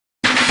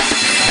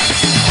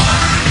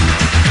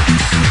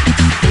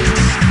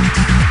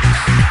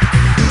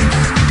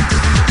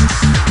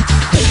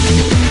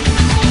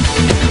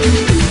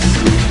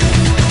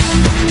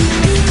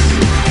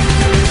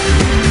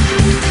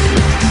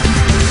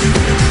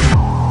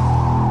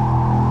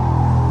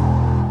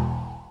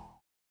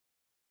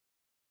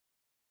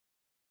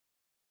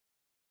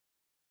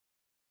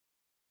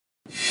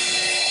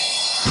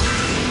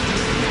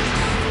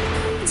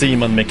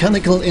Zeman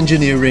Mechanical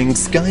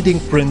Engineering's guiding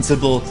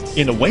principle,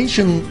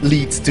 innovation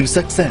leads to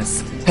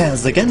success,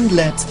 has again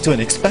led to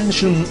an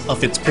expansion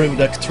of its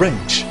product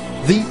range.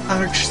 The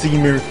arch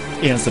seamer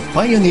is a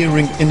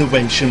pioneering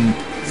innovation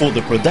for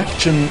the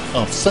production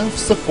of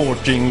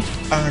self-supporting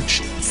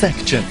arched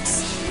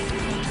sections.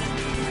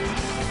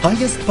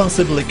 Highest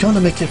possible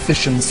economic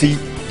efficiency,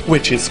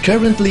 which is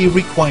currently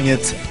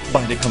required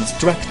by the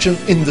construction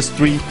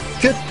industry,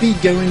 could be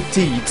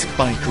guaranteed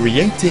by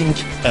creating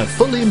a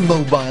fully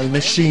mobile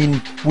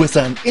machine with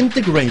an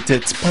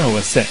integrated power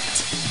set.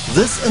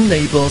 This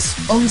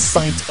enables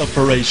on-site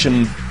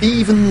operation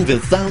even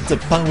without a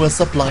power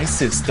supply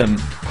system.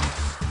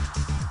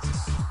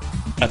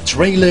 A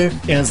trailer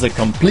is a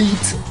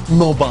complete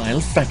mobile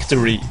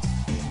factory.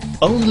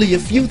 Only a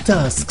few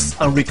tasks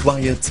are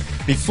required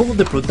before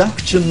the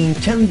production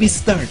can be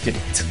started.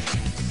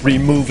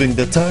 Removing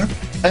the tarp,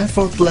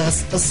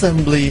 effortless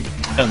assembly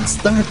and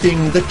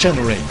starting the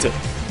generator.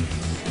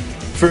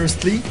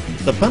 Firstly,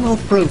 the panel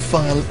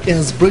profile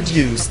is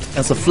produced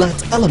as a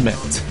flat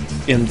element.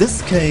 In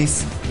this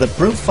case, the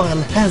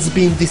profile has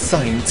been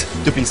designed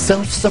to be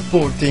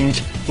self-supporting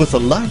with a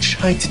large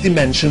height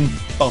dimension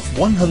of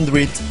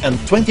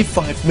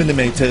 125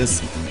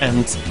 mm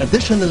and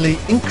additionally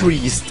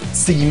increased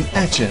seam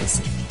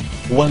edges.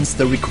 Once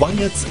the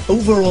required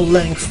overall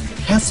length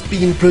has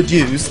been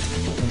produced,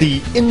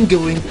 the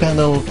ingoing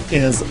panel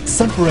is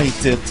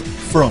separated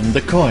from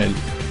the coil.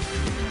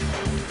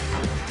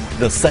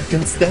 The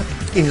second step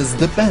is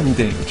the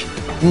bending.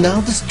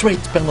 Now the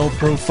straight panel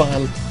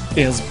profile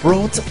is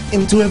brought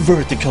into a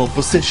vertical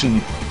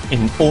position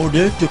in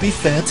order to be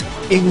fed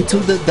into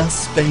the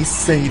thus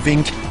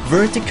space-saving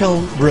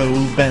vertical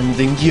roll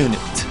bending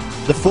unit.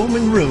 The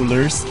forming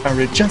rollers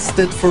are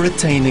adjusted for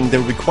attaining the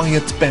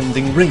required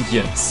bending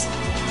radius.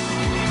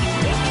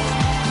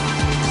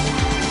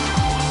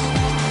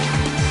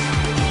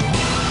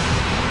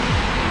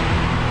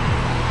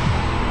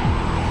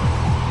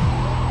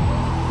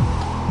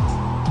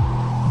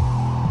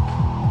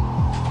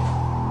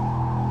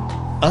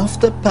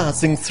 After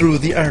passing through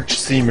the arch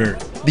seamer,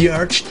 the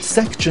arched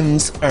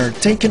sections are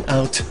taken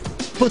out,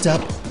 put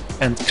up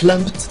and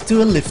clamped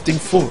to a lifting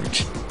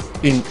fork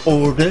in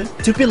order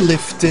to be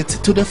lifted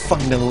to the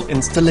final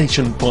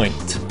installation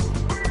point.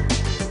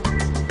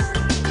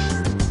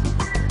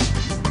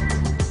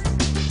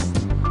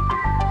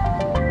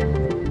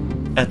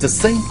 At the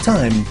same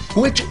time,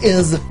 which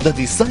is the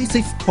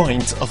decisive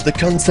point of the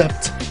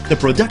concept, the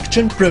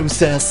production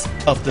process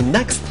of the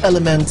next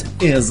element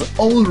is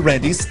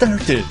already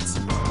started.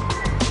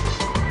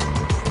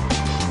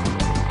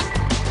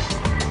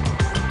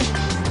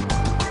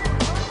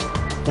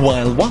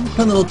 While one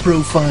panel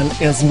profile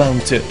is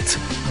mounted,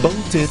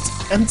 bolted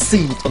and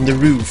seamed on the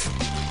roof,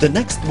 the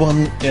next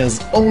one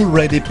is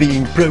already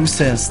being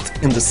processed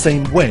in the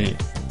same way,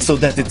 so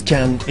that it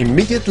can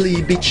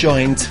immediately be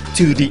joined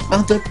to the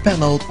other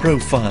panel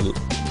profile.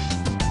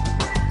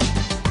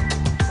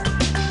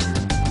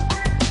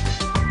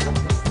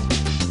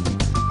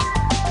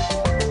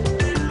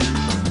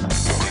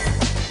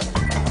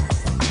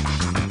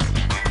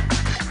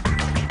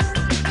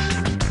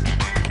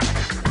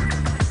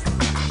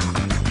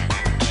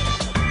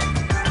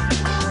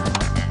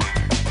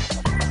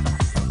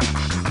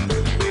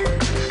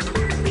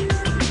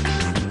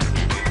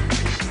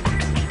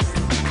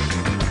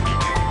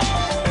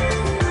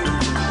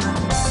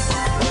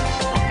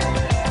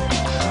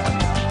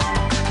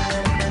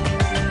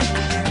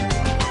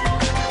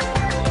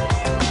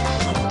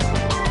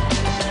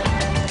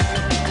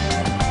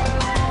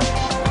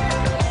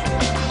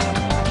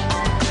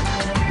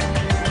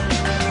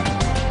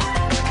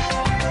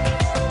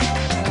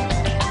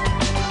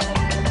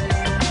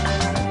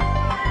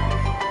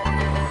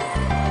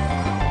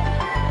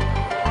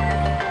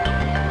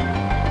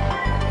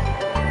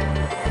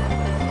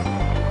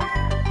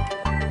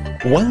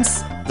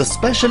 Once the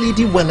specially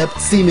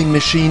developed seaming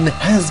machine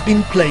has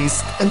been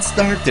placed and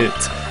started,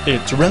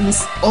 it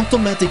runs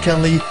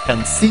automatically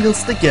and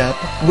seals the gap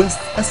with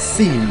a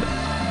seam.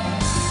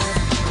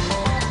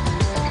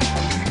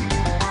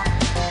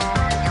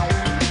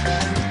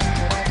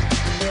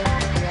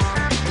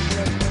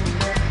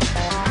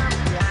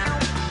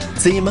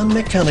 Zeman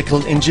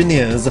mechanical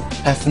engineers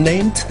have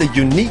named the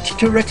unique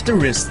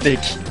characteristic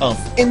of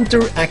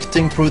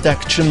interacting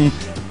production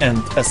and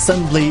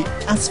assembly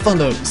as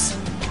follows: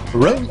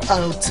 roll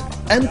out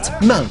and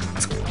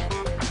mount.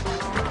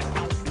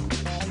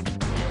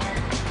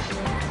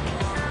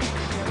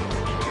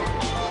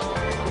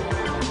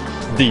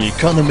 The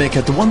economic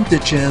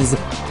advantages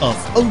of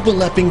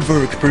overlapping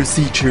work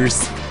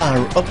procedures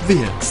are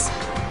obvious.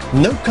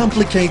 No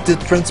complicated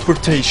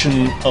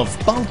transportation of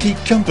bulky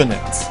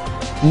components.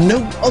 No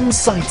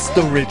on-site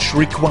storage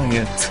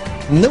required.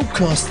 No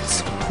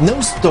costs, no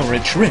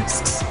storage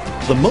risks.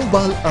 The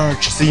mobile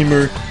arch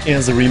seamer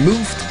is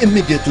removed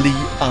immediately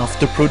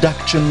after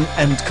production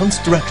and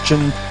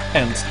construction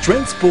and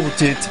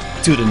transported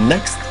to the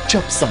next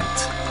job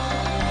site.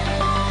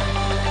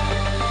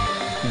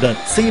 that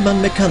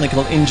Zeman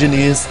mechanical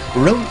engineers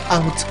roll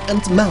out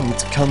and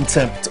mount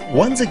concept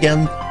once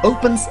again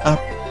opens up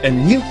a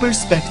new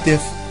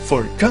perspective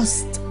for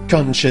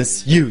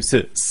cost-conscious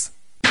users.